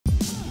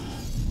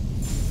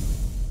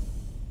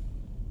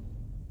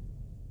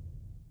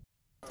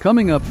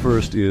Coming up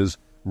first is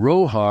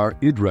Rohar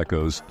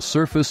Idreco's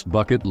Surface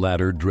Bucket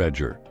Ladder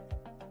Dredger.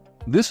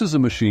 This is a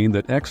machine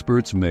that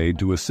experts made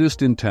to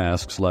assist in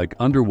tasks like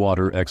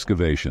underwater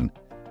excavation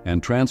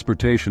and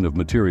transportation of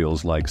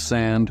materials like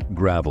sand,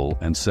 gravel,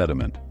 and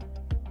sediment.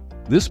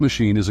 This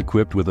machine is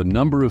equipped with a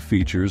number of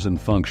features and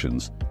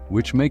functions,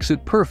 which makes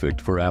it perfect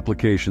for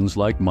applications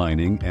like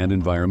mining and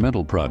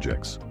environmental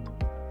projects.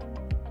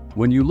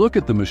 When you look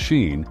at the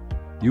machine,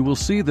 you will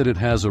see that it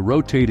has a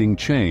rotating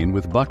chain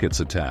with buckets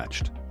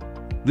attached.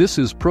 This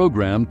is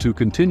programmed to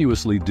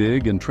continuously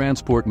dig and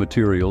transport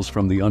materials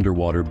from the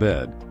underwater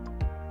bed.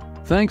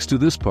 Thanks to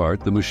this part,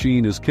 the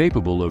machine is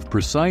capable of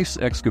precise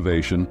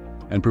excavation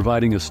and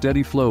providing a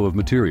steady flow of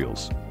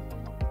materials.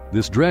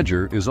 This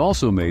dredger is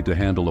also made to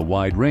handle a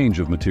wide range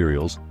of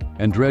materials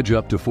and dredge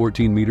up to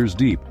 14 meters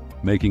deep,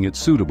 making it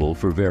suitable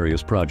for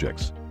various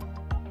projects.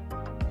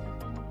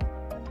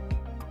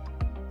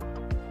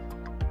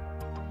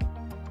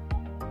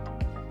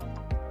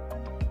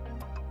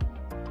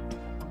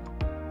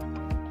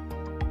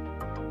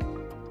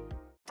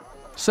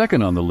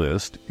 Second on the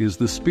list is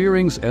the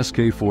Spearings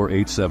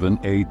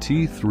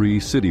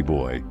SK487AT3 City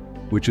Boy,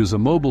 which is a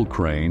mobile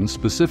crane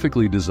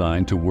specifically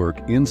designed to work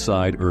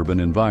inside urban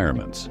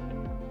environments.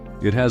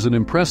 It has an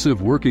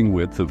impressive working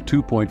width of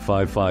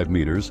 2.55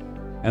 meters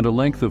and a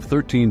length of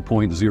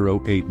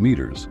 13.08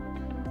 meters.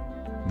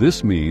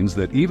 This means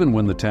that even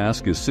when the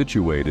task is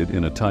situated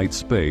in a tight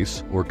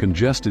space or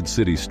congested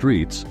city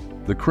streets,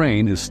 the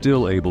crane is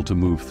still able to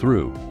move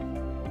through.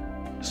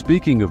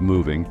 Speaking of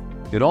moving,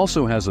 it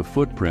also has a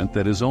footprint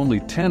that is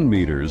only 10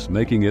 meters,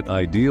 making it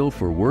ideal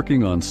for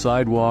working on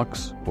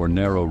sidewalks or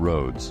narrow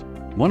roads.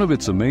 One of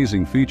its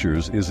amazing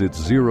features is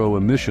its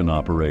zero-emission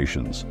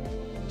operations.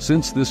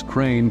 Since this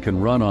crane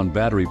can run on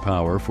battery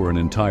power for an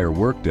entire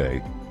workday,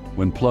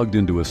 when plugged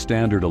into a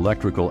standard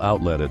electrical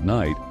outlet at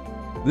night,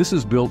 this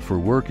is built for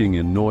working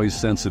in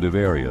noise-sensitive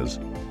areas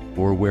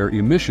or where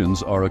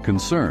emissions are a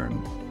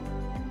concern.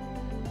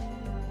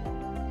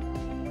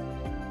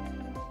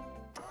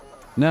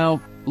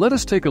 Now, let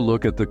us take a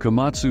look at the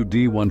Komatsu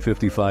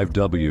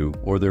D155W,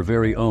 or their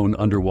very own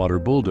underwater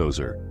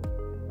bulldozer.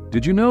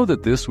 Did you know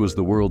that this was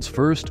the world's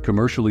first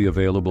commercially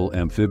available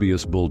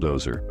amphibious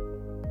bulldozer?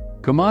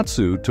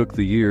 Komatsu took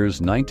the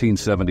years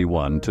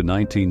 1971 to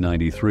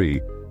 1993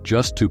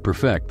 just to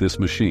perfect this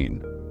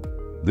machine.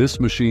 This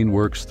machine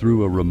works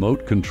through a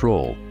remote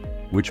control,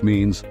 which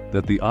means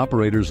that the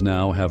operators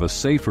now have a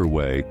safer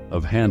way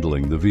of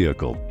handling the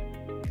vehicle.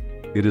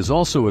 It is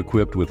also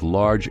equipped with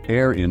large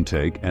air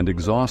intake and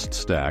exhaust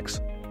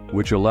stacks,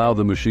 which allow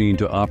the machine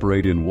to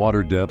operate in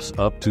water depths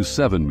up to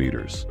 7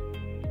 meters.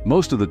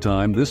 Most of the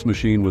time, this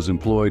machine was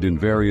employed in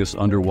various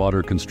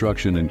underwater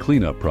construction and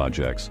cleanup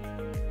projects.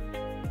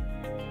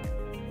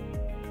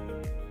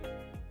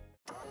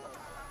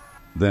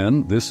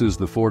 Then, this is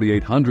the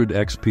 4800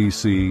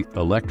 XPC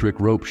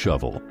electric rope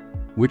shovel,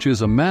 which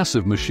is a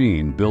massive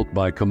machine built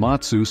by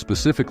Komatsu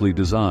specifically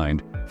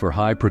designed for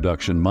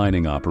high-production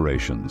mining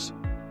operations.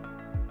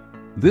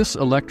 This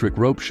electric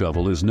rope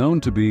shovel is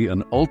known to be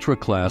an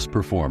ultra-class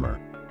performer.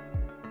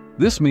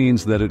 This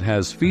means that it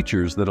has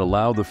features that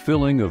allow the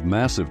filling of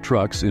massive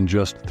trucks in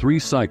just 3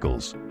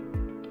 cycles.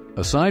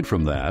 Aside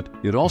from that,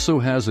 it also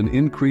has an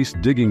increased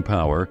digging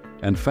power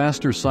and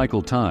faster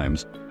cycle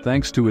times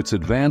thanks to its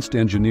advanced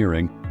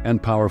engineering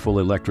and powerful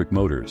electric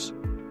motors.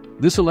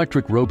 This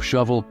electric rope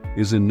shovel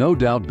is in no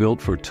doubt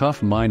built for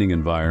tough mining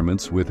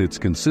environments with its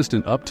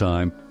consistent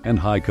uptime and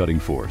high cutting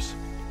force.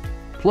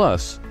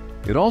 Plus,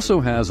 it also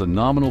has a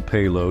nominal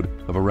payload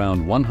of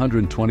around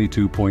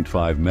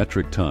 122.5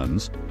 metric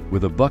tons,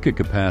 with a bucket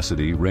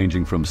capacity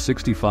ranging from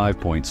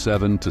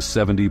 65.7 to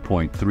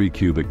 70.3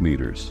 cubic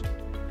meters.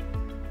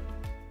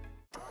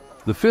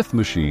 The fifth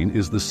machine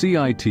is the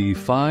CIT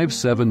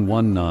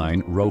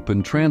 5719 Rope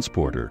and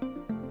Transporter,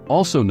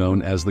 also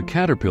known as the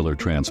Caterpillar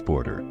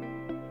Transporter.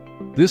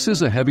 This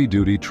is a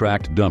heavy-duty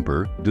tracked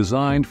dumper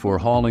designed for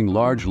hauling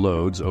large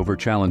loads over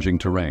challenging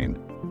terrain.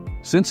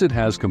 Since it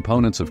has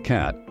components of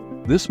CAT,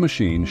 this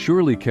machine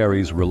surely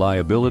carries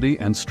reliability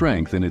and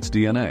strength in its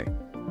DNA.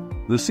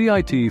 The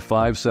CIT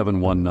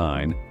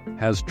 5719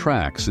 has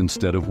tracks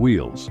instead of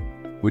wheels,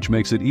 which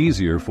makes it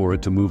easier for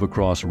it to move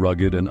across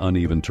rugged and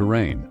uneven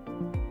terrain.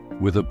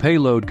 With a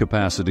payload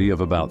capacity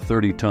of about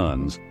 30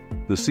 tons,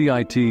 the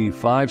CIT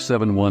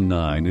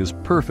 5719 is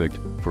perfect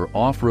for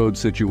off-road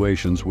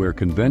situations where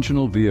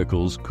conventional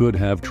vehicles could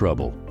have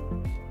trouble.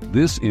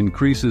 This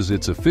increases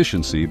its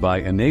efficiency by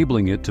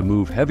enabling it to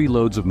move heavy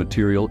loads of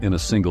material in a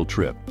single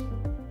trip.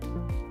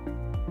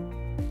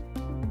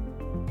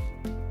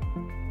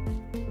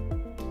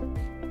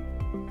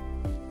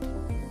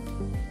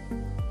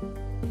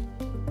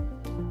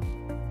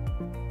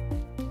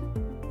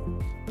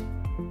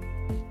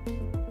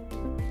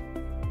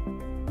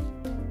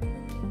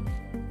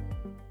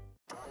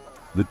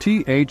 The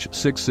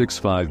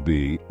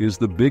TH665B is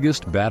the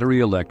biggest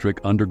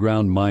battery-electric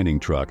underground mining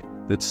truck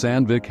that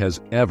Sandvik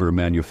has ever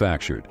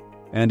manufactured,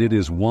 and it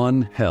is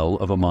one hell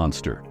of a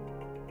monster.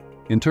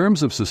 In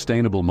terms of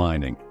sustainable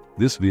mining,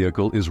 this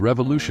vehicle is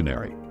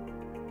revolutionary.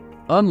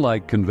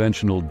 Unlike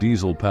conventional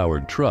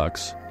diesel-powered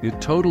trucks, it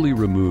totally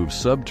removes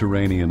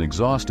subterranean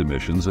exhaust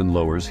emissions and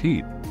lowers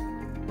heat.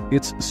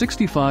 Its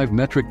 65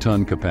 metric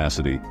ton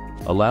capacity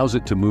allows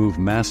it to move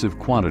massive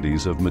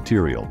quantities of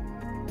material,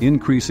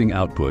 increasing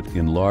output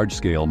in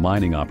large-scale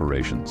mining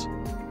operations.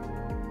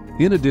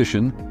 In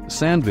addition,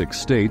 Sandvik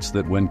states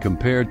that when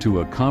compared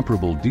to a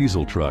comparable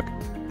diesel truck,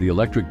 the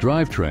electric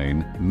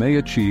drivetrain may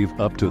achieve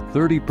up to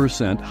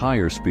 30%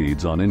 higher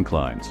speeds on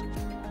inclines.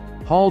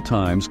 Haul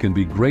times can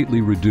be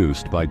greatly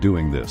reduced by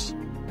doing this.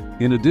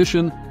 In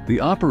addition, the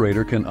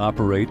operator can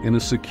operate in a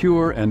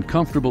secure and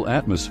comfortable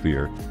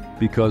atmosphere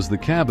because the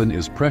cabin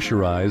is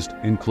pressurized,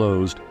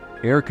 enclosed,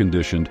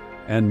 air-conditioned,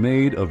 and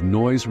made of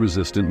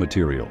noise-resistant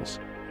materials.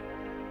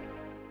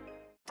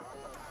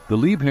 The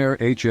Liebherr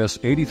HS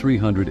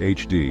 8300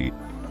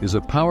 HD is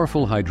a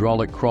powerful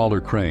hydraulic crawler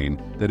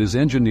crane that is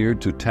engineered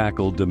to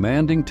tackle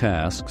demanding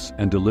tasks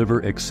and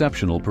deliver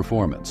exceptional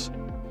performance.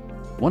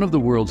 One of the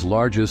world's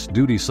largest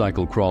duty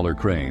cycle crawler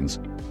cranes,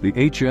 the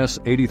HS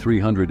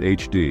 8300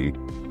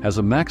 HD, has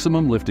a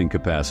maximum lifting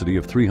capacity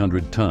of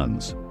 300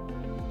 tons.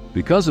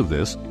 Because of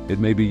this, it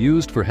may be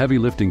used for heavy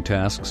lifting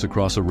tasks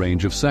across a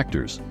range of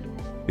sectors.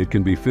 It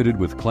can be fitted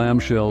with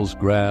clamshells,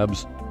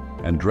 grabs,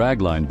 and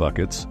dragline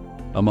buckets,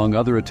 among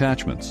other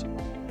attachments.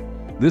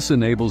 This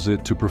enables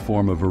it to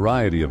perform a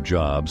variety of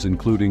jobs,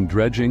 including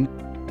dredging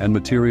and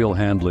material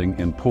handling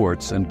in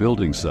ports and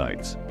building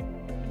sites.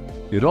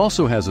 It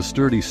also has a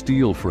sturdy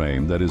steel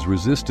frame that is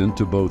resistant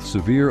to both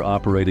severe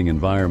operating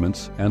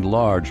environments and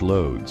large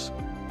loads.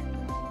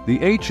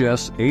 The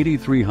HS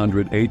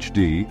 8300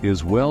 HD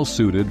is well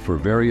suited for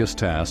various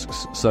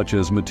tasks such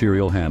as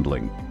material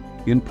handling,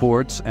 in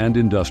ports and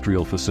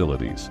industrial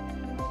facilities.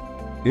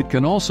 It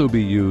can also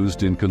be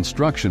used in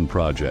construction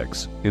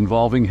projects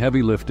involving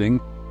heavy lifting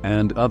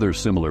and other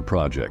similar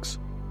projects.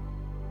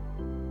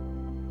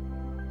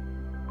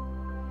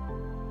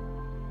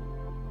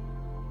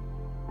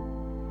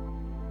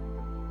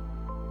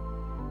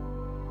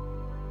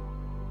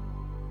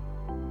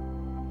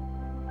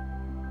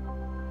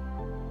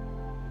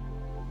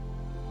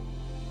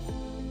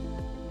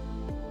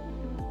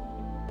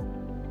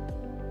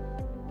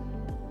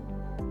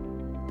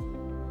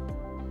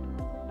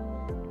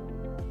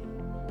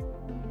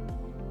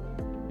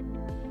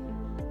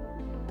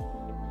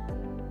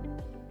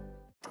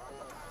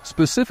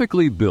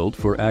 Specifically built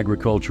for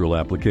agricultural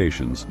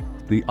applications,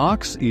 the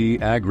Ox-E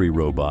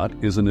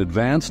Agri-Robot is an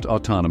advanced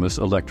autonomous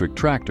electric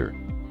tractor.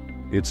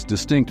 Its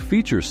distinct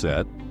feature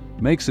set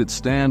makes it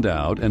stand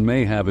out and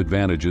may have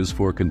advantages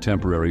for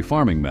contemporary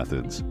farming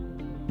methods.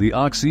 The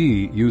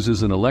Ox-E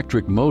uses an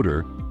electric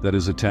motor that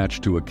is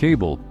attached to a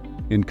cable,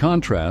 in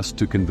contrast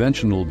to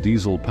conventional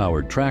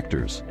diesel-powered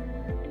tractors.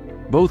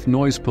 Both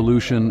noise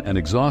pollution and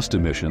exhaust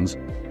emissions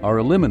are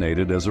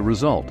eliminated as a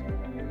result.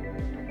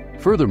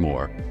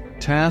 Furthermore,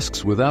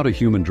 tasks without a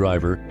human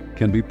driver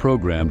can be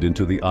programmed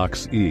into the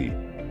Ox-E.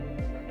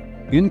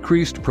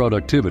 Increased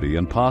productivity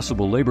and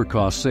possible labor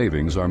cost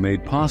savings are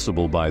made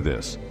possible by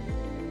this.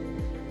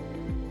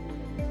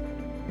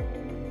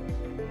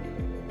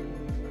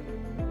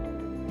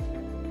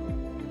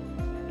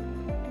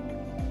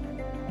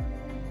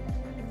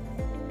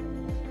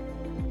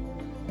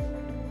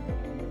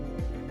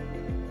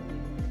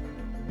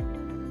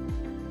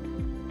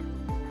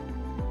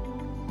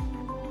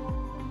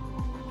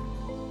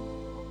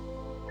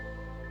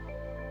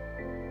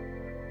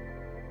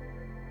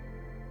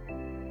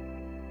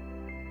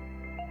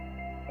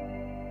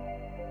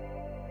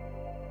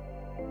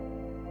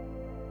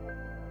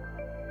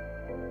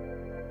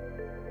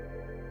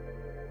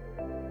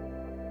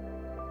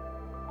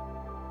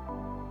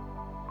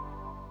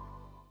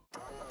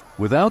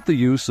 Without the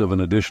use of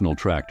an additional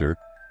tractor,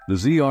 the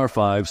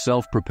ZR5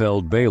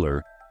 self-propelled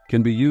baler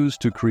can be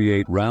used to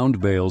create round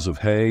bales of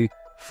hay,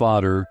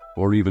 fodder,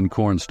 or even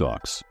corn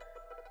stalks.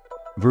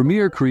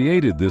 Vermeer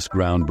created this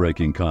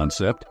groundbreaking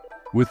concept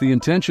with the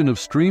intention of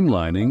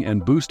streamlining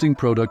and boosting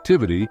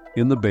productivity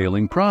in the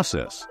baling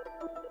process.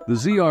 The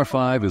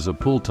ZR5 is a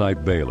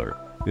pull-type baler.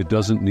 It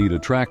doesn't need a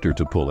tractor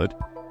to pull it.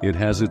 It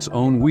has its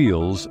own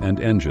wheels and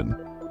engine.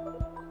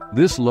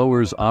 This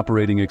lowers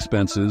operating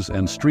expenses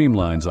and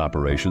streamlines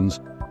operations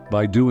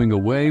by doing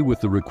away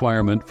with the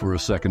requirement for a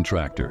second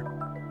tractor.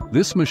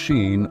 This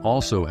machine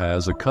also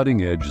has a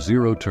cutting-edge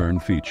zero-turn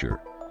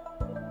feature.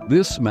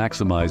 This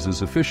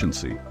maximizes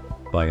efficiency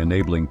by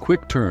enabling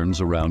quick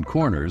turns around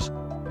corners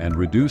and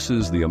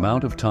reduces the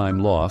amount of time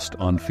lost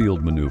on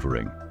field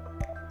maneuvering.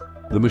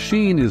 The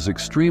machine is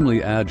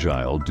extremely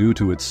agile due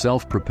to its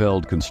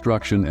self-propelled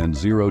construction and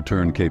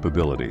zero-turn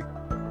capability.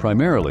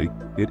 Primarily,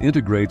 it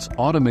integrates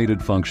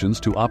automated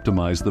functions to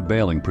optimize the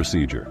baling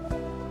procedure.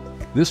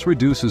 This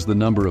reduces the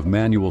number of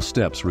manual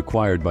steps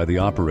required by the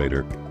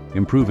operator,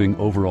 improving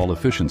overall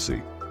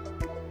efficiency.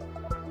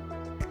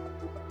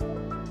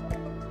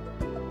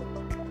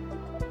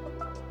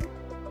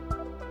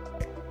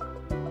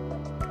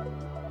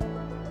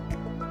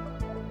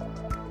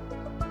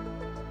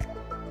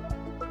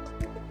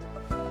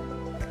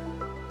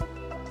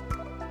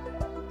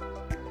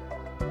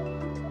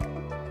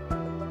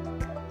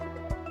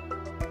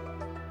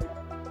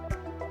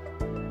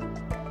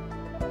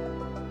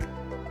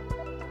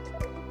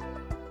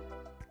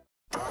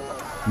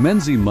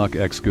 Menzie muck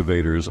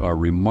excavators are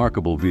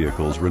remarkable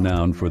vehicles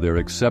renowned for their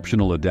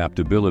exceptional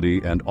adaptability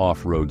and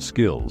off-road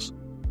skills.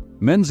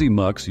 Menzie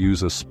mucks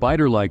use a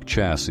spider-like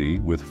chassis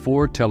with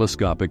 4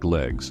 telescopic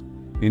legs,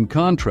 in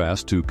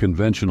contrast to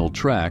conventional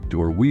tracked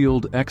or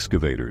wheeled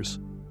excavators.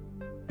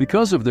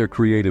 Because of their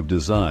creative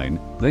design,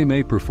 they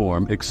may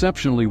perform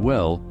exceptionally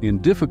well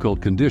in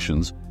difficult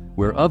conditions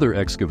where other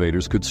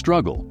excavators could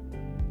struggle.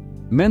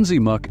 Menzie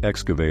muck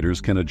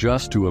excavators can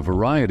adjust to a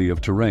variety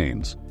of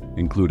terrains,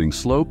 including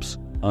slopes,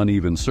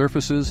 uneven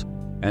surfaces,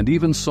 and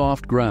even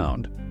soft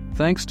ground,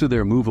 thanks to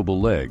their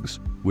movable legs,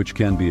 which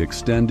can be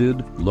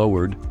extended,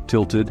 lowered,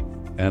 tilted,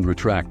 and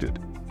retracted.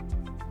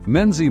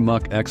 Menzie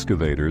muck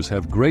excavators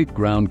have great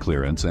ground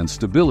clearance and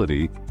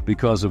stability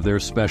because of their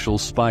special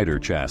spider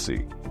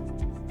chassis.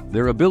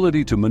 Their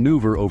ability to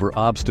maneuver over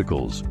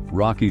obstacles,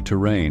 rocky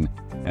terrain,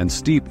 and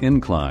steep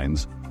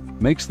inclines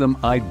makes them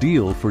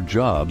ideal for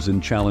jobs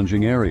in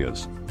challenging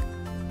areas.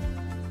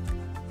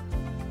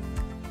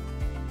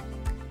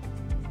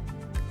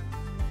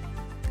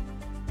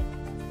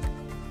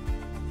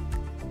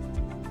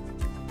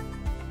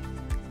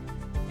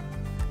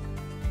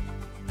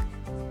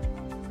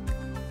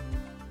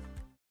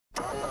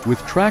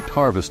 With tracked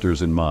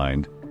harvesters in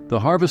mind, the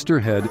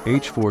Harvester Head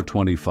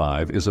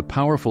H425 is a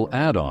powerful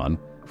add-on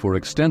for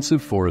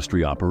extensive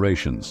forestry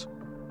operations.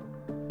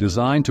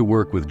 Designed to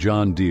work with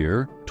John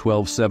Deere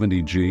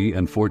 1270G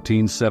and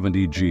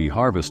 1470G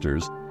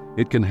harvesters,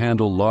 it can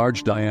handle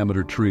large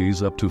diameter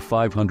trees up to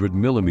 500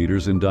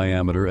 millimeters in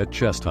diameter at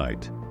chest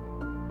height.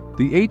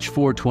 The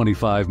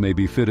H425 may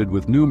be fitted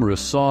with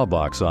numerous saw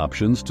box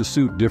options to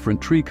suit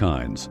different tree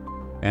kinds,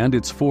 and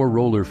its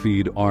 4-roller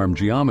feed arm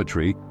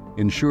geometry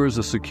ensures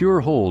a secure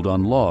hold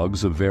on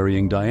logs of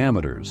varying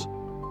diameters.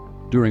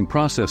 During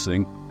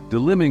processing,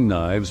 delimbing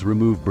knives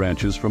remove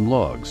branches from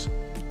logs.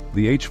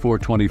 The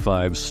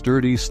H425's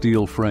sturdy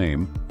steel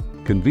frame,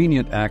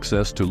 convenient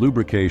access to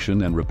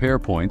lubrication and repair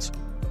points,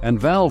 and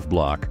valve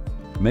block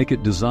make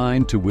it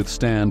designed to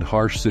withstand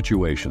harsh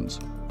situations.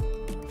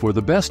 For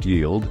the best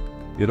yield,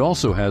 it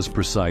also has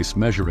precise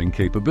measuring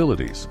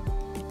capabilities.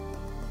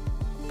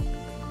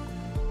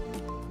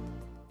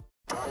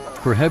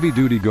 For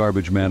heavy-duty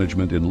garbage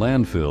management in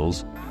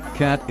landfills,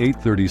 CAT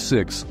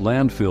 836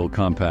 Landfill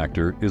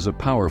Compactor is a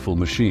powerful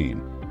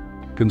machine.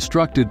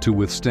 Constructed to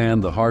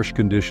withstand the harsh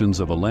conditions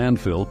of a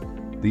landfill,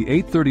 the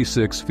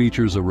 836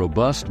 features a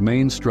robust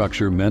main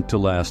structure meant to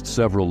last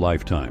several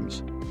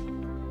lifetimes.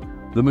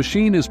 The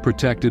machine is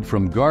protected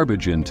from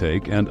garbage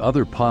intake and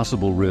other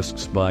possible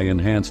risks by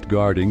enhanced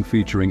guarding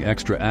featuring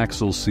extra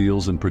axle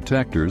seals and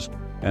protectors,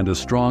 and a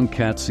strong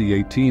CAT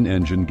C18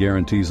 engine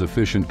guarantees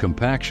efficient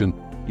compaction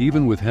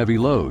even with heavy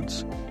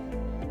loads.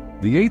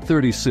 The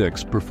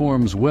 836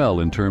 performs well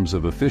in terms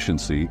of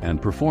efficiency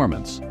and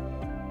performance.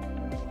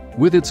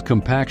 With its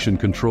compaction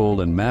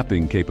control and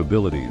mapping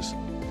capabilities,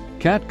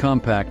 CAT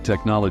Compact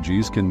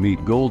Technologies can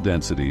meet goal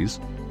densities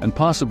and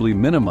possibly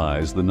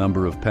minimize the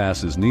number of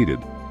passes needed,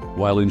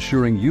 while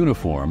ensuring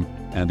uniform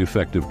and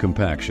effective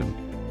compaction.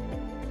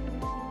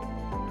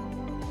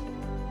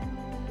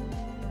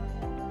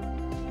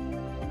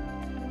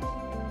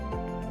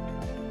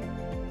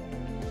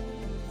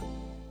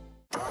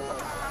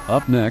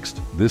 Up next,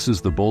 this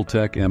is the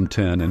Boltec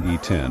M10 and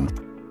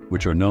E10,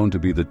 which are known to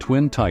be the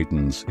twin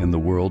titans in the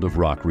world of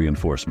rock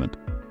reinforcement.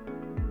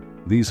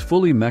 These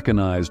fully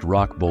mechanized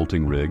rock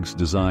bolting rigs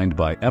designed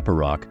by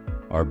Epiroc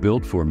are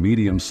built for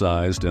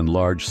medium-sized and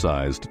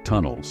large-sized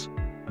tunnels.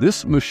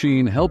 This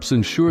machine helps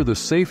ensure the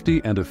safety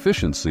and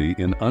efficiency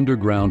in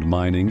underground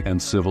mining and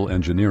civil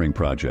engineering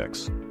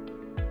projects.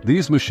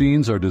 These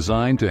machines are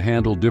designed to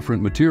handle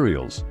different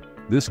materials.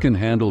 This can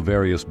handle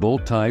various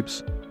bolt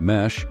types,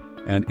 mesh,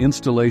 and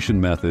installation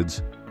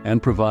methods,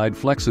 and provide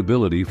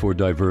flexibility for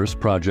diverse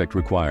project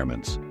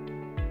requirements.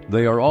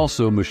 They are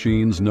also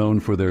machines known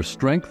for their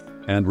strength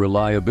and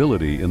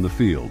reliability in the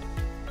field.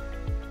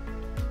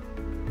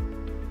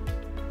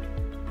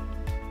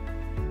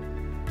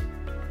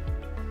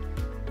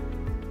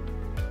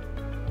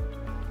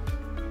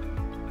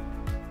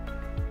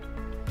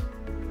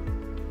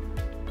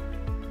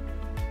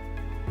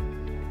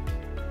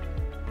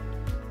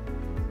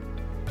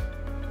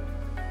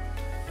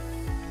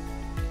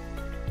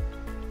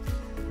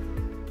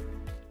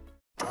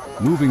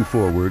 Moving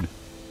forward,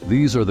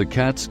 these are the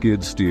CAT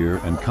Skid Steer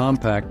and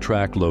Compact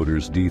Track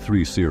Loaders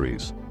D3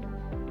 series.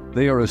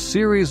 They are a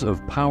series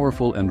of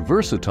powerful and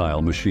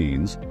versatile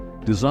machines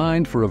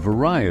designed for a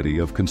variety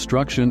of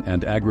construction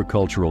and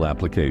agricultural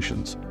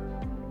applications.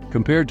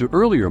 Compared to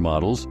earlier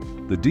models,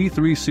 the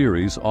D3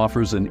 series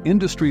offers an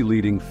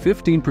industry-leading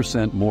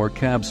 15% more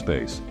cab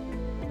space.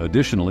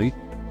 Additionally,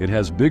 it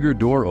has bigger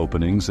door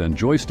openings and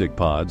joystick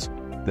pods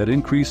that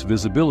increase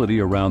visibility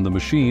around the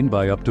machine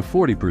by up to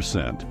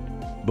 40%.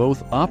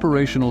 Both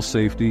operational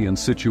safety and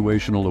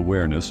situational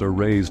awareness are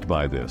raised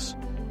by this.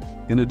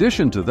 In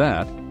addition to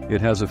that,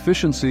 it has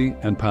efficiency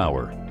and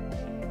power.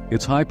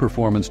 Its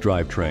high-performance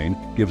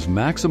drivetrain gives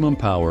maximum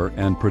power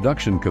and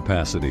production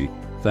capacity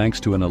thanks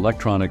to an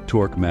electronic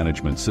torque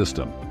management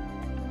system.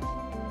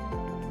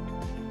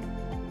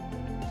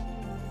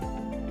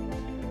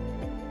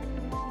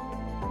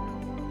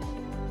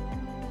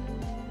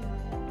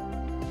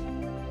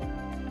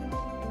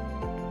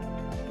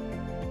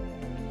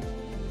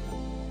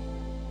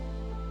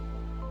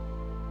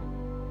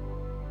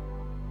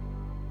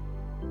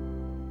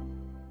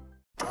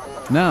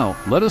 Now,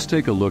 let us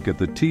take a look at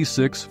the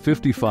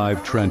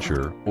T655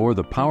 trencher, or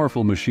the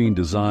powerful machine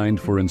designed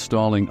for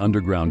installing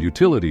underground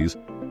utilities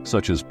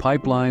such as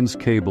pipelines,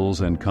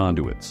 cables, and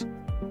conduits.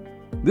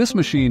 This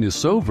machine is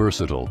so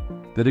versatile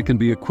that it can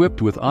be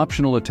equipped with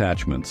optional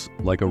attachments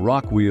like a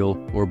rock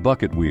wheel or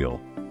bucket wheel,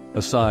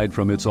 aside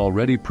from its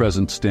already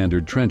present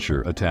standard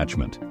trencher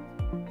attachment.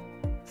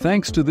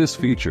 Thanks to this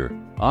feature,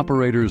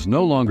 operators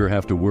no longer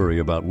have to worry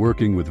about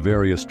working with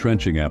various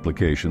trenching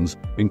applications,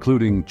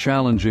 including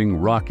challenging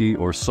rocky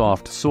or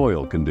soft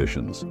soil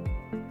conditions.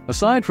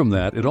 Aside from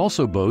that, it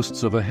also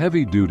boasts of a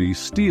heavy-duty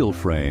steel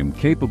frame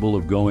capable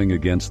of going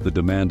against the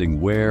demanding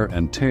wear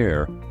and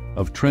tear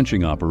of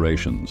trenching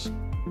operations.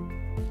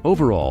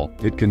 Overall,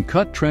 it can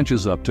cut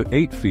trenches up to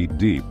 8 feet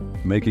deep,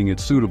 making it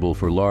suitable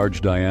for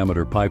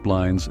large-diameter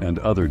pipelines and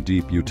other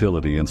deep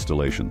utility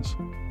installations.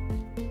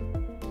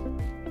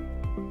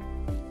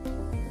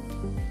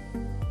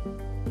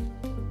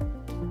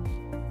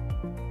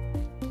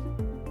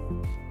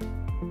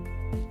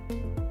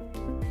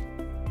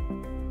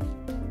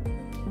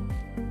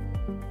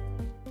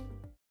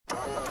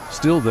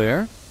 Still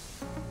there?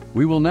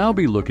 We will now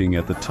be looking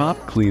at the Top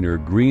Cleaner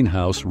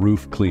Greenhouse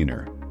Roof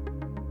Cleaner.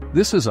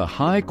 This is a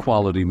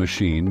high-quality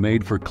machine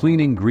made for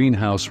cleaning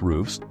greenhouse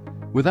roofs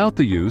without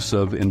the use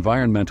of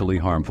environmentally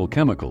harmful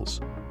chemicals.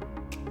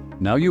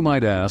 Now you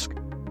might ask,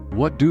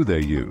 what do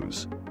they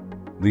use?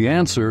 The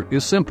answer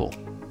is simple.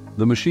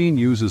 The machine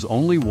uses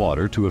only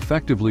water to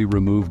effectively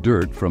remove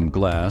dirt from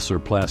glass or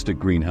plastic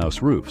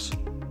greenhouse roofs.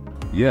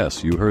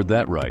 Yes, you heard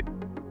that right.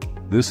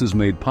 This is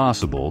made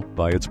possible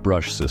by its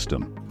brush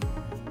system.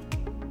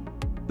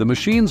 The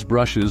machine's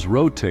brushes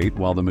rotate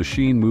while the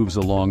machine moves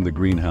along the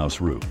greenhouse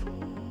roof.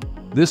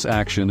 This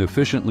action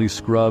efficiently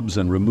scrubs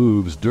and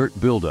removes dirt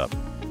buildup,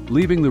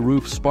 leaving the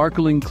roof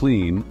sparkling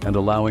clean and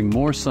allowing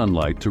more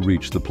sunlight to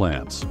reach the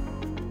plants.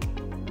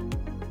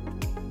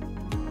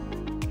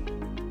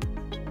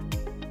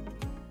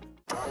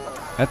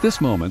 At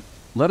this moment,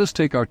 let us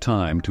take our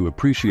time to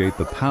appreciate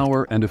the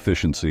power and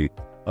efficiency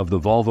of the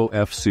Volvo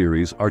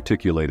F-Series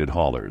articulated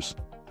haulers.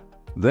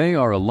 They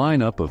are a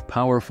lineup of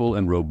powerful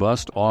and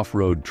robust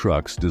off-road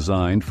trucks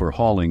designed for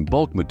hauling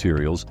bulk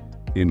materials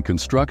in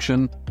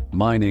construction,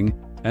 mining,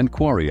 and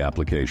quarry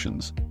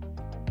applications.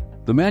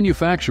 The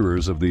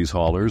manufacturers of these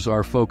haulers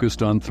are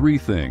focused on 3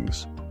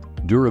 things: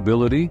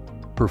 durability,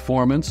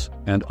 performance,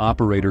 and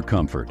operator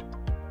comfort.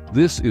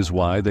 This is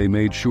why they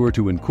made sure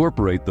to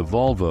incorporate the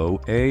Volvo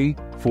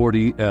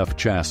A40F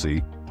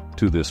chassis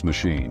to this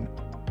machine.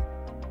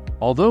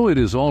 Although it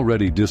is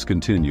already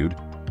discontinued,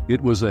 it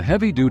was a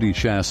heavy-duty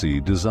chassis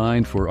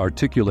designed for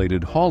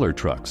articulated hauler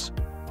trucks,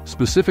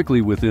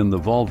 specifically within the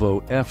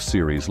Volvo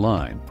F-Series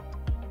line.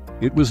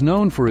 It was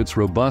known for its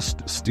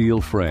robust steel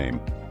frame,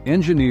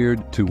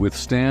 engineered to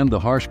withstand the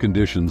harsh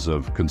conditions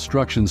of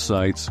construction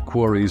sites,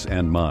 quarries,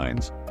 and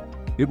mines.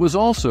 It was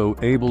also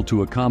able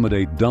to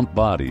accommodate dump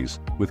bodies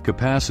with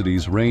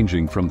capacities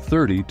ranging from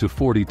 30 to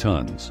 40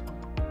 tons.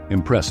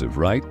 Impressive,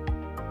 right?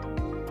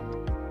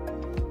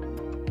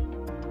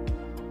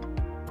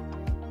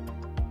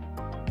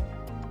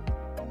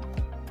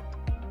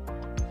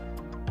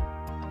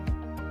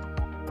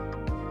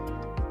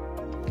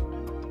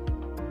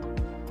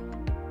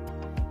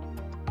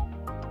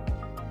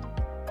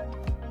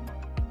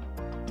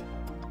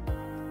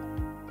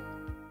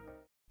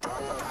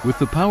 With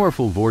the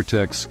powerful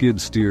Vortex skid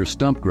steer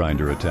stump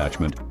grinder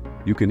attachment,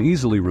 you can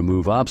easily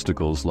remove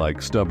obstacles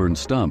like stubborn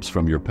stumps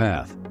from your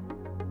path.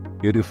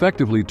 It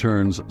effectively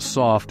turns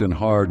soft and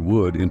hard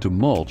wood into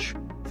mulch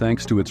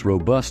thanks to its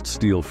robust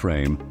steel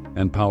frame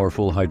and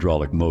powerful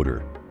hydraulic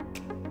motor.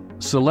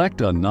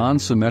 Select a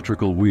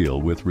non-symmetrical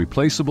wheel with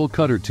replaceable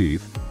cutter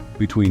teeth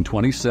between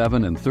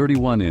 27 and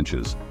 31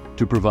 inches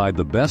to provide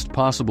the best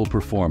possible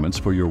performance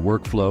for your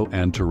workflow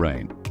and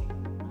terrain.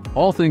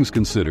 All things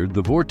considered,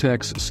 the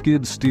Vortex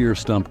skid steer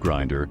stump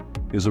grinder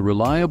is a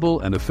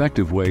reliable and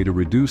effective way to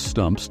reduce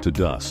stumps to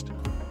dust.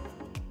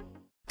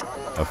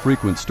 A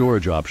frequent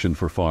storage option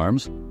for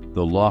farms,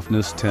 the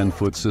Lofness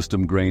 10-foot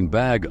system grain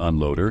bag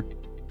unloader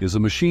is a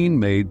machine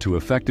made to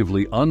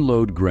effectively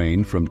unload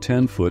grain from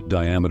 10-foot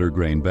diameter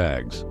grain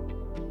bags.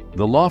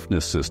 The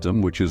Lofness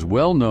system, which is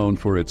well known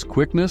for its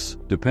quickness,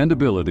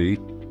 dependability,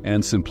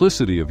 and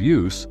simplicity of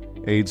use,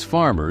 aids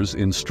farmers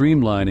in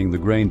streamlining the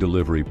grain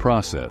delivery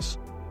process.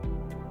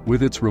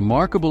 With its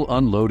remarkable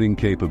unloading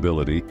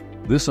capability,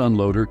 this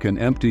unloader can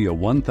empty a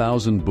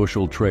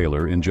 1,000-bushel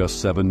trailer in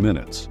just 7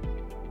 minutes.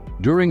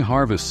 During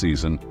harvest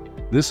season,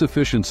 this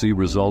efficiency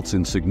results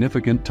in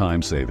significant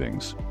time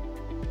savings.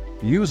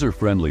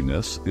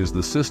 User-friendliness is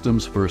the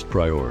system's first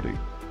priority,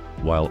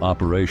 while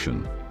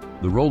operation,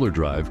 the roller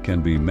drive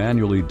can be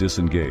manually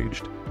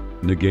disengaged,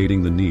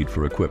 negating the need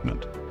for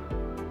equipment.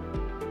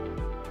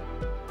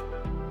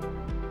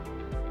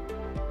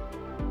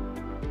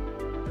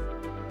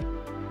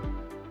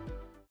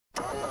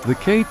 The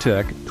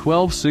K-Tech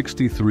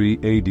 1263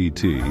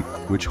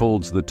 ADT, which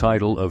holds the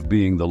title of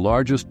being the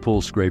largest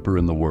pull scraper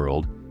in the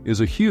world,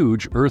 is a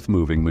huge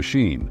earth-moving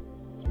machine.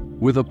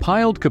 With a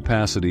piled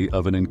capacity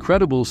of an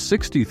incredible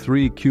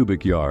 63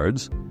 cubic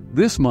yards,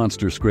 This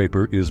monster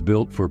scraper is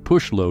built for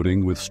push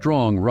loading with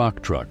strong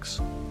rock trucks.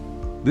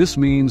 This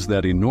means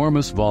that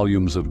enormous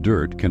volumes of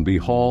dirt can be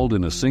hauled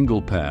in a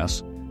single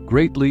pass,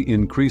 greatly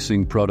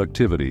increasing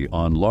productivity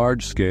on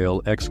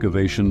large-scale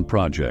excavation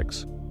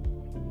projects.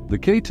 The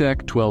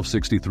K-Tech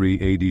 1263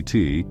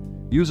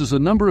 ADT uses a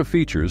number of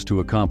features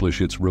to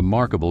accomplish its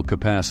remarkable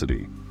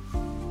capacity.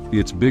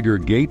 Its bigger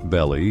gate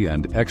belly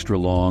and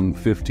extra-long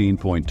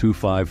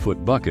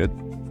 15.25-foot bucket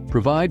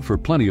provide for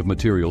plenty of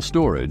material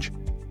storage.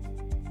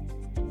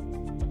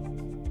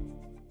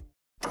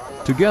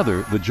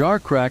 Together, the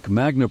Jar-Crack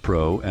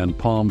MagnaPro and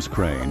Palms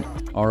crane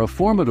are a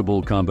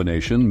formidable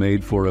combination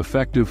made for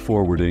effective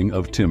forwarding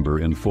of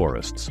timber in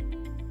forests.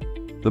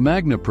 The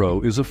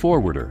MagnaPro is a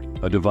forwarder,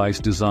 a device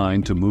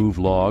designed to move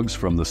logs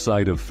from the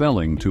site of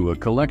felling to a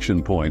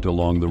collection point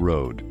along the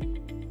road.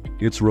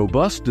 Its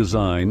robust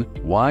design,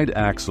 wide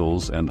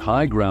axles, and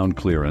high ground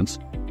clearance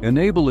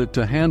enable it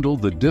to handle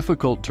the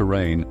difficult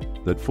terrain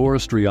that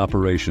forestry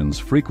operations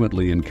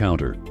frequently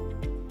encounter.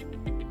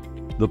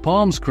 The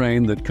Palms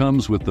crane that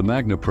comes with the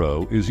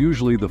MagnaPro is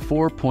usually the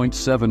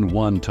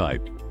 4.71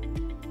 type.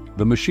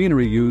 The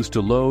machinery used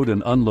to load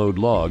and unload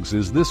logs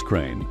is this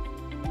crane.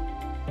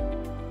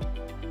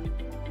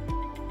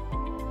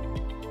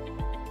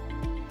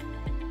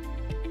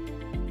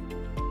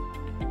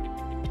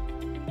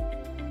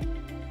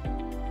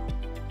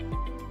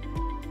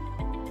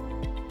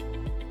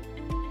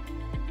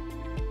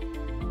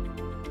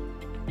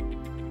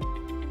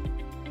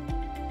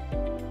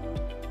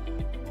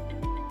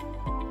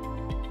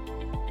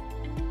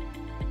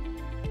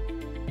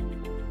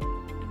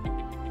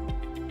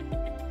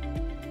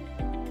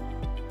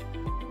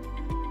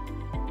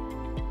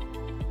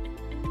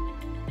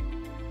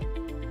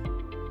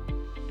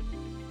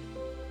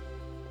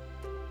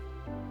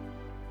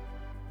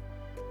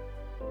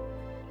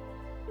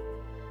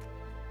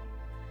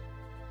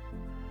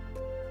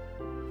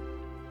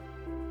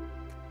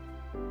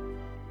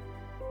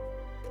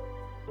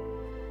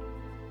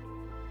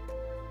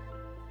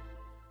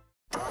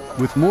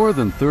 With more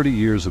than 30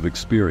 years of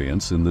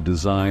experience in the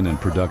design and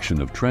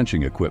production of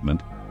trenching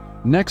equipment,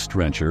 Next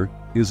Trencher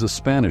is a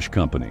Spanish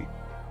company.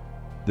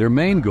 Their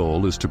main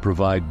goal is to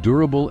provide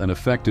durable and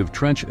effective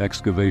trench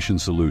excavation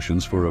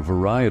solutions for a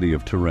variety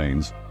of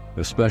terrains,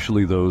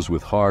 especially those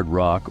with hard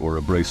rock or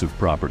abrasive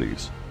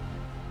properties.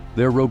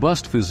 Their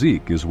robust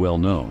physique is well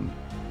known.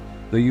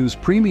 They use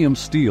premium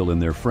steel in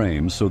their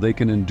frames so they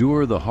can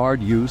endure the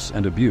hard use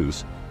and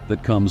abuse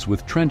that comes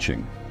with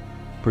trenching,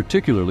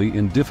 particularly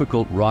in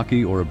difficult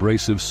rocky or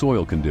abrasive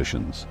soil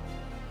conditions.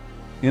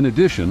 In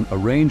addition, a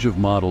range of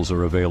models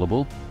are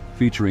available,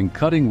 featuring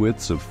cutting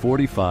widths of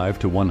 45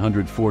 to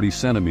 140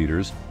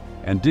 centimeters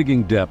and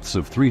digging depths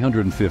of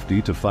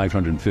 350 to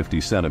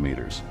 550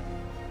 centimeters.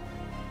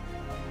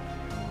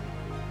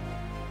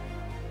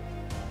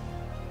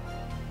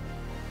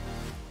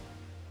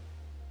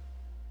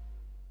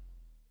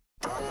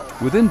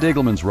 Within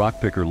Degelman's rock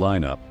picker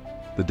lineup,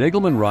 the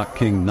Degelman Rock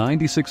King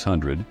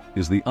 9600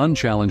 is the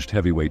unchallenged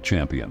heavyweight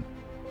champion.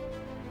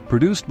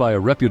 Produced by a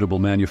reputable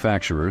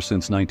manufacturer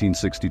since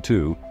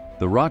 1962,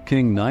 the Rock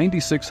King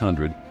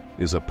 9600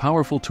 is a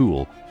powerful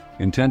tool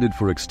intended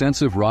for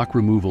extensive rock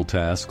removal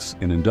tasks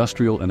in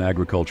industrial and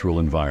agricultural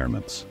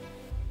environments.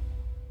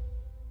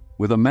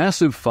 With a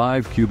massive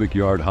 5 cubic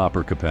yard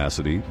hopper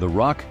capacity, the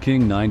Rock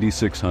King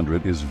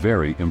 9600 is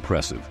very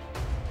impressive.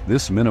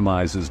 This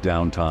minimizes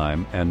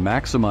downtime and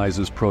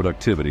maximizes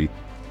productivity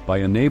by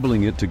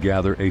enabling it to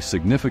gather a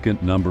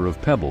significant number of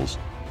pebbles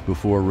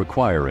before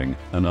requiring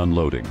an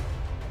unloading.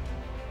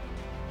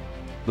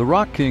 The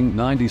Rock King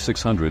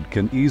 9600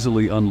 can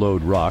easily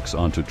unload rocks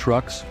onto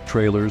trucks,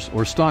 trailers,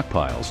 or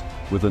stockpiles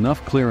with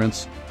enough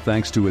clearance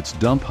thanks to its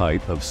dump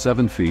height of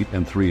 7 feet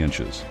and 3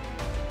 inches.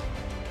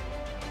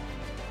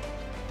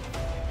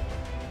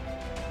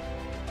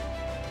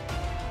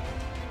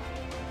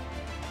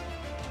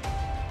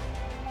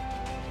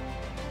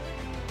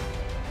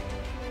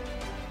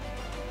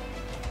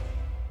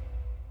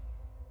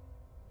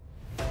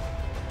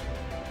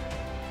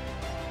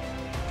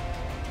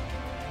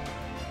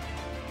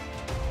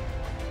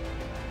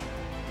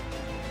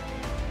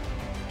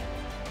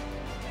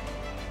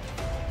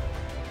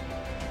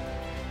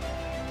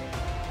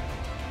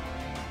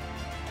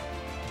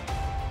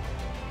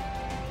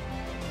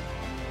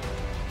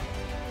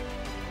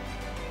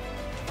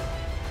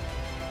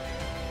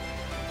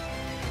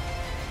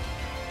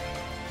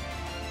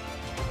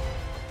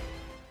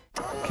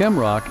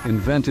 Chemrock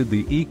invented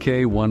the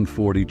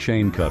EK140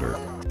 chain cutter,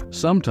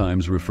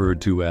 sometimes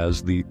referred to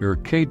as the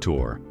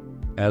Ercator,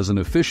 as an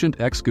efficient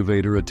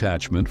excavator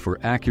attachment for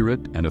accurate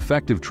and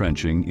effective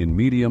trenching in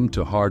medium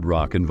to hard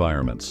rock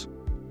environments.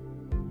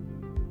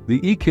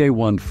 The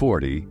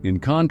EK140, in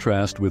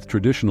contrast with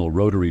traditional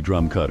rotary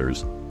drum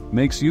cutters,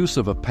 makes use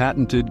of a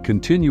patented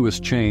continuous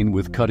chain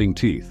with cutting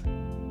teeth.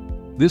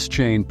 This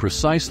chain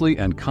precisely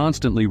and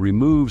constantly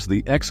removes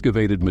the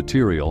excavated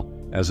material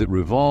as it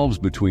revolves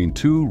between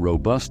 2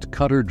 robust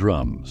cutter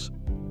drums.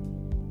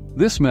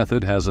 This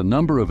method has a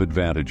number of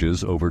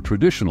advantages over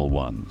traditional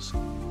ones.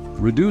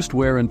 Reduced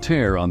wear and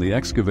tear on the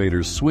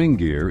excavator's swing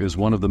gear is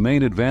one of the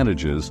main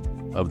advantages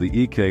of the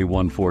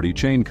EK140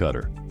 chain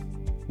cutter.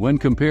 When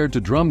compared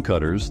to drum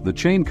cutters, the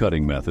chain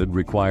cutting method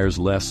requires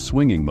less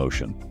swinging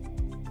motion.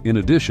 In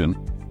addition,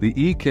 the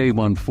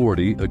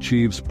EK140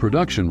 achieves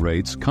production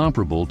rates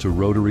comparable to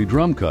rotary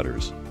drum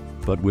cutters,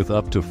 but with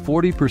up to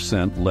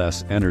 40%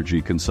 less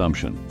energy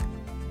consumption.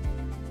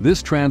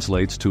 This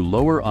translates to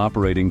lower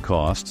operating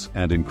costs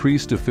and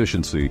increased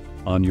efficiency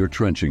on your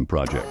trenching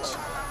projects.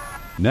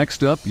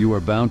 Next up, you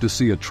are bound to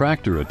see a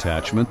tractor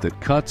attachment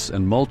that cuts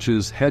and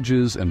mulches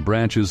hedges and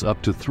branches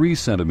up to 3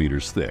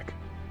 centimeters thick.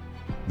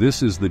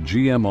 This is the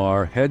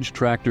GMR Hedge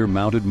Tractor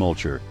Mounted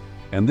Mulcher,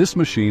 and this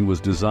machine was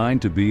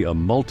designed to be a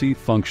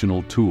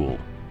multi-functional tool.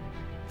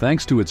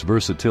 Thanks to its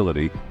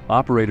versatility,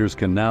 operators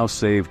can now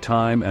save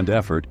time and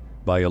effort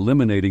by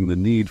eliminating the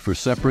need for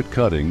separate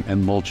cutting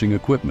and mulching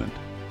equipment.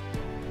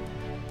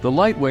 The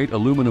lightweight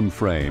aluminum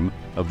frame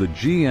of the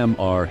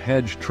GMR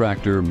Hedge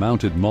Tractor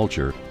Mounted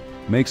Mulcher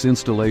makes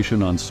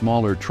installation on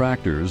smaller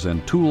tractors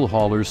and tool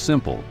haulers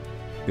simple.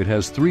 It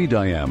has 3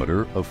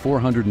 diameter of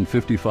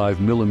 455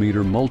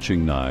 mm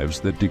mulching knives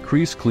that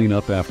decrease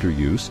cleanup after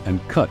use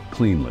and cut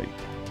cleanly.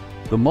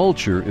 The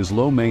mulcher is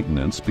low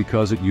maintenance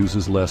because it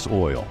uses less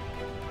oil.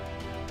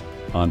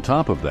 On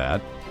top of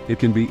that, it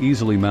can be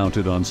easily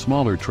mounted on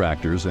smaller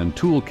tractors and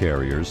tool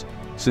carriers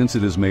since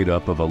it is made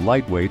up of a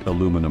lightweight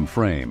aluminum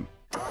frame.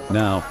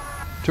 Now,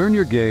 turn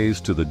your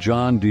gaze to the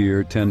John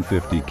Deere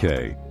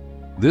 1050K.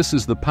 This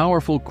is the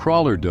powerful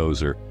crawler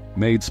dozer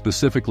made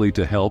specifically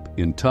to help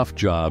in tough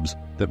jobs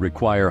that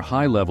require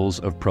high levels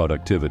of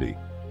productivity.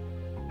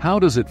 How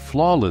does it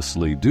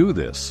flawlessly do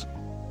this?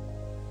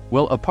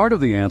 Well, a part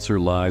of the answer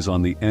lies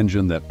on the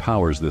engine that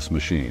powers this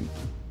machine.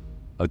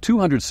 A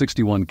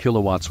 261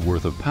 kilowatts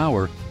worth of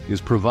power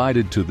is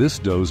provided to this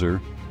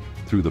dozer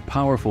through the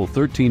powerful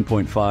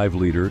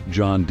 13.5-liter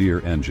John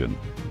Deere engine.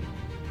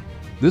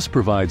 This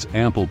provides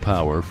ample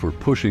power for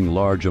pushing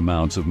large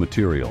amounts of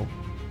material.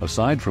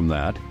 Aside from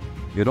that,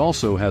 it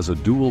also has a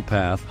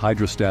dual-path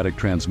hydrostatic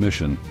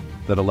transmission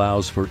that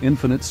allows for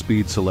infinite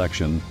speed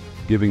selection,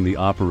 giving the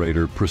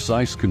operator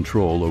precise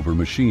control over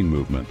machine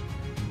movement.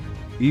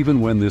 Even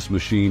when this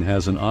machine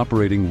has an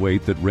operating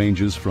weight that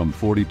ranges from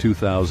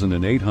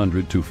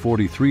 42,800 to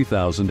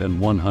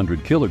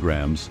 43,100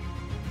 kilograms,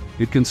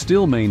 it can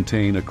still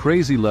maintain a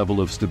crazy level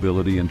of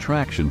stability and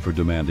traction for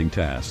demanding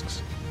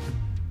tasks.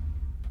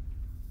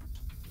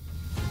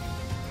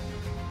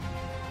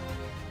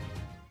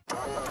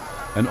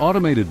 An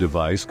automated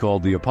device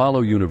called the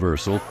Apollo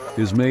Universal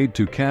is made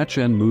to catch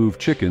and move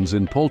chickens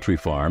in poultry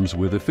farms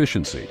with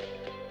efficiency.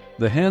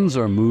 The hens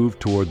are moved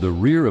toward the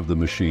rear of the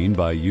machine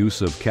by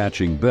use of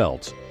catching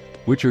belts,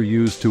 which are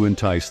used to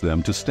entice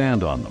them to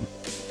stand on them.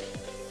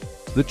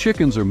 The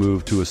chickens are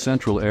moved to a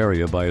central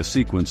area by a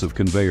sequence of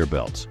conveyor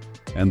belts,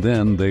 and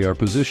then they are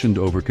positioned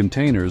over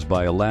containers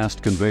by a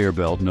last conveyor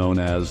belt known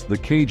as the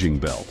caging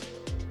belt.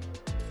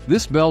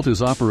 This belt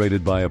is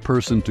operated by a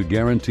person to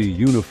guarantee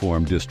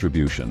uniform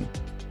distribution.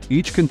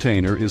 Each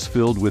container is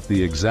filled with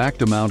the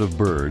exact amount of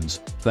birds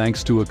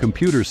thanks to a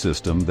computer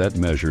system that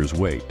measures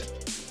weight.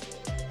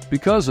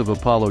 Because of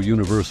Apollo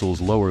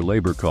Universal's lower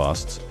labor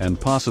costs and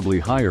possibly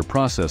higher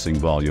processing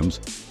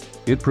volumes,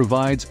 it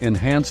provides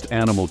enhanced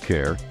animal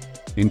care,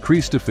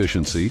 increased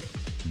efficiency,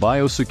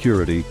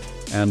 biosecurity,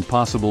 and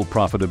possible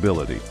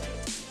profitability.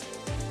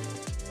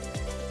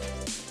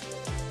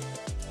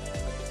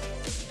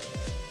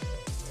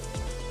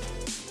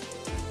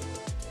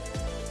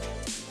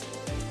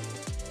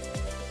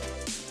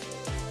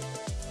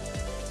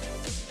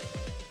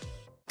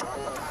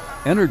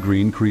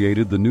 Energreen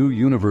created the new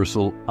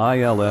universal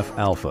ILF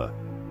Alpha,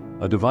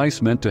 a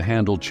device meant to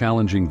handle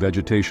challenging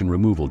vegetation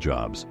removal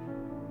jobs.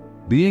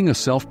 Being a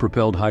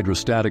self-propelled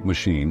hydrostatic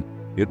machine,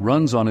 it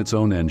runs on its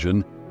own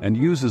engine and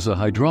uses a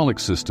hydraulic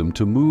system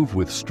to move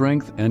with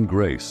strength and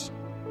grace.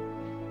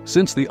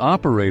 Since the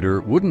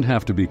operator wouldn't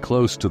have to be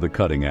close to the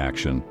cutting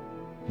action,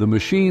 the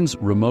machine's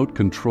remote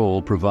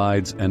control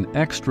provides an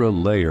extra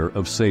layer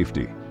of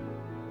safety.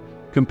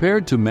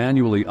 Compared to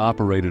manually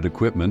operated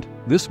equipment,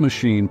 this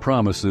machine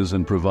promises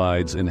and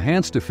provides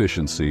enhanced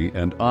efficiency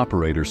and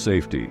operator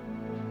safety.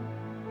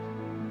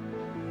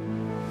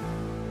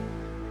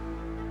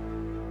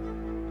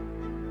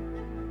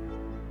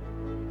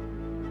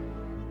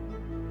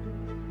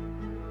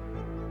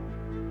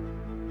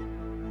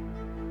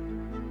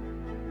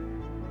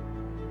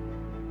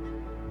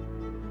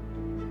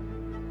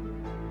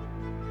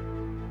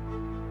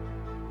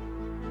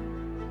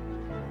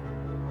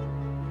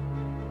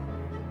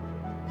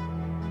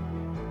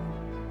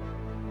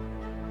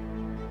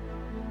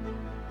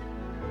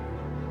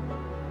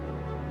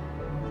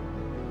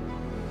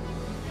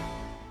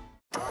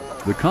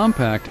 The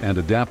compact and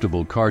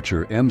adaptable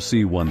Karcher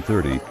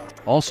MC130,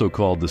 also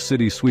called the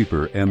City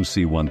Sweeper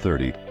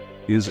MC130,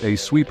 is a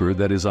sweeper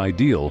that is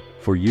ideal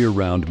for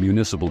year-round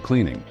municipal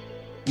cleaning.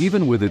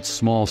 Even with its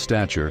small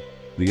stature,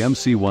 the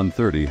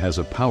MC130 has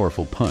a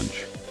powerful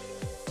punch.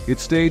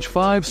 Its Stage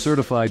 5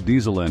 certified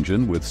diesel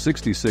engine with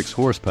 66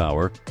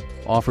 horsepower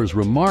offers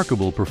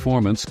remarkable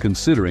performance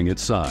considering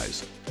its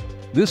size.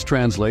 This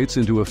translates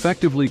into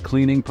effectively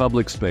cleaning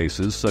public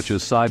spaces such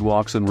as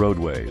sidewalks and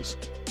roadways.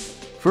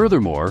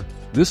 Furthermore,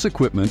 this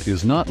equipment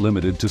is not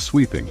limited to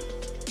sweeping.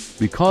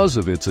 Because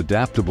of its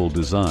adaptable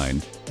design,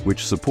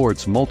 which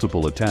supports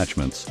multiple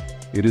attachments,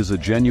 it is a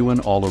genuine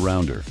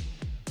all-arounder.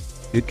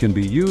 It can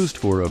be used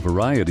for a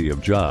variety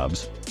of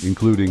jobs,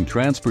 including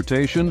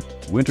transportation,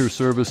 winter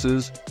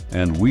services,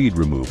 and weed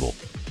removal.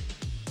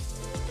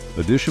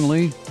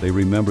 Additionally, they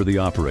remember the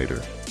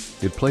operator.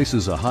 It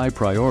places a high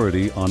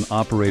priority on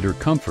operator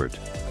comfort,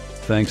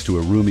 thanks to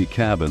a roomy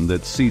cabin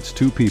that seats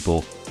 2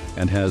 people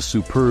and has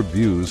superb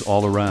views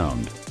all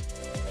around.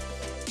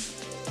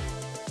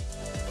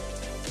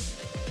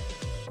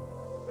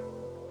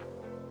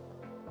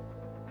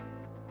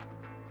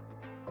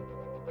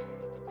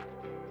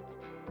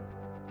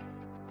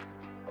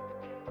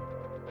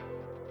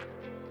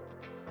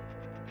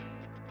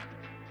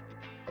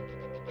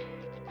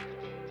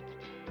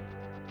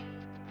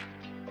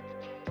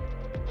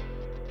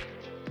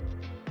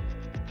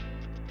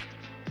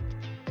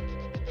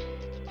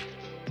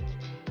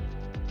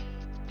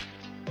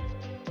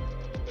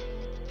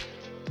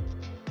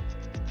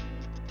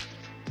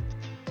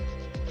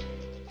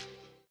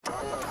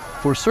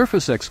 For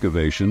surface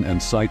excavation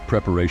and site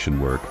preparation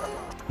work,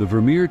 the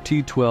Vermeer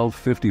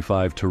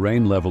T1255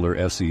 Terrain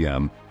Leveler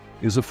SEM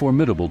is a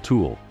formidable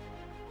tool.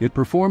 It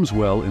performs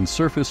well in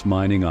surface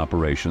mining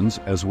operations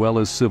as well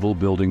as civil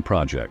building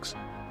projects.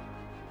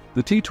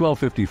 The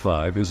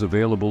T1255 is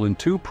available in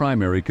 2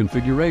 primary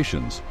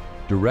configurations,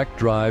 direct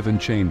drive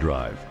and chain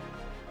drive.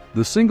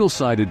 The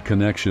single-sided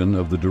connection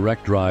of the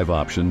direct drive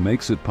option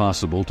makes it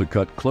possible to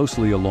cut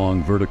closely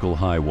along vertical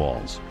high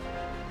walls.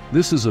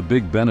 This is a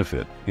big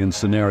benefit in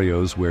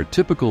scenarios where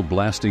typical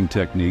blasting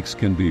techniques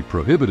can be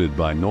prohibited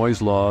by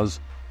noise laws,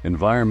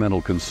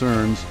 environmental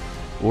concerns,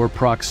 or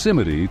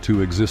proximity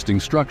to existing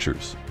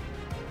structures.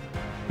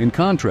 In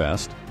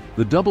contrast,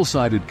 the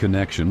double-sided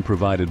connection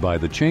provided by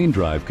the chain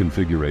drive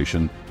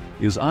configuration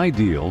is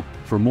ideal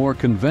for more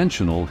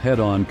conventional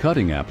head-on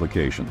cutting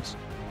applications.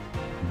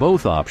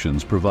 Both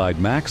options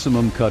provide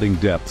maximum cutting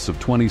depths of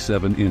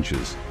 27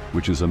 inches,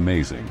 which is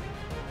amazing.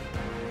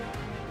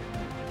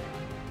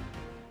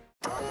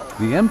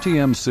 The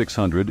MTM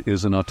 600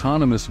 is an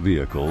autonomous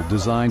vehicle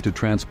designed to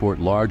transport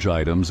large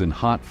items in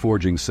hot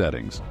forging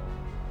settings.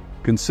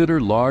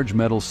 Consider large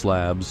metal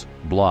slabs,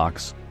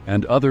 blocks,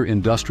 and other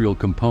industrial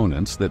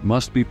components that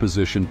must be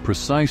positioned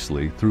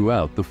precisely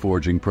throughout the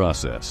forging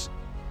process.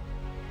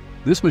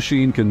 This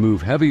machine can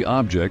move heavy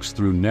objects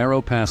through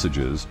narrow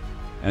passages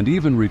and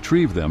even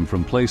retrieve them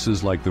from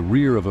places like the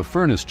rear of a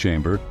furnace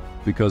chamber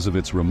because of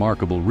its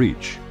remarkable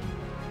reach.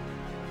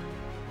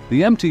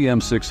 The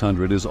MTM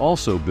 600 is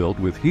also built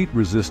with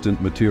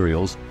heat-resistant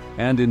materials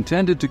and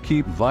intended to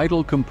keep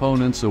vital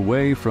components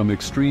away from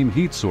extreme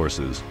heat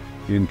sources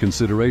in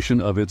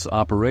consideration of its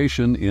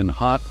operation in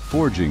hot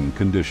forging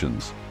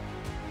conditions.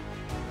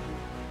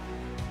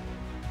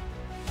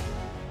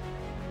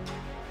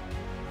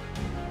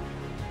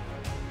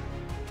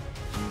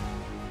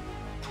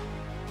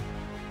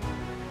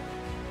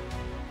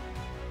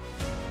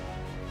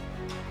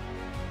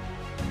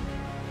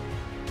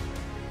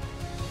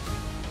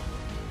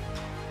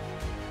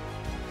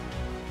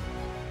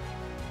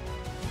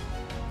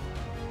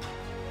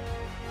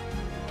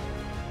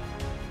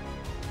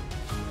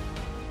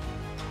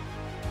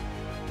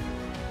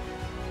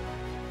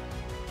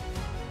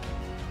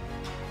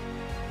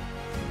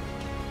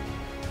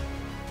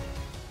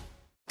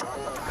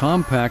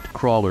 Compact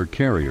crawler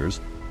carriers,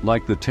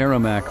 like the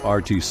Terramac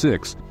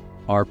RT6,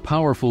 are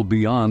powerful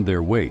beyond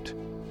their weight.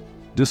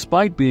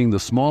 Despite being the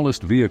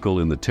smallest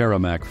vehicle in the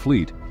Terramac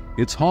fleet,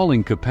 its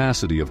hauling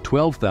capacity of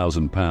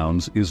 12,000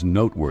 pounds is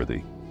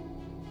noteworthy.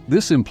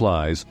 This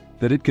implies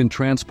that it can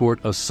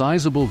transport a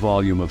sizable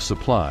volume of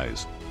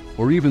supplies,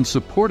 or even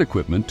support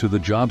equipment to the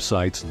job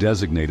site's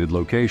designated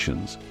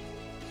locations.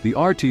 The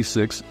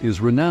RT6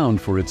 is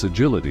renowned for its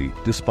agility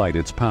despite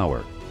its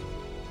power.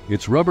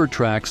 Its rubber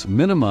tracks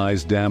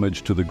minimize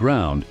damage to the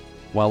ground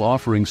while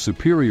offering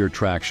superior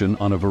traction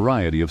on a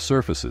variety of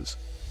surfaces.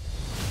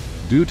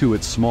 Due to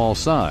its small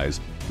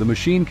size, the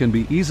machine can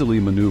be easily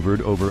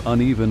maneuvered over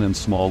uneven and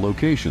small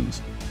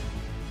locations.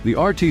 The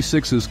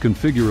RT6's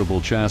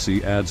configurable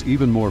chassis adds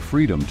even more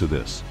freedom to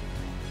this.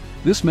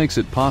 This makes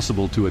it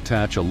possible to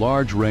attach a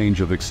large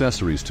range of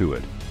accessories to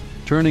it,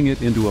 turning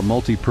it into a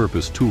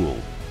multi-purpose tool.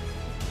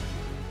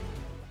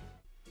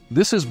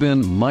 This has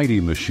been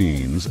Mighty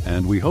Machines,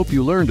 and we hope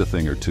you learned a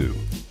thing or two.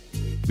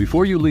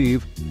 Before you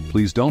leave,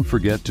 please don't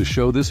forget to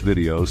show this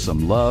video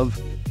some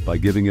love by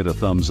giving it a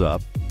thumbs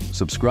up,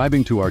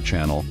 subscribing to our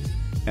channel,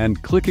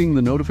 and clicking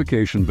the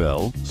notification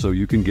bell so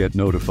you can get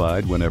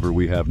notified whenever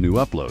we have new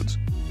uploads.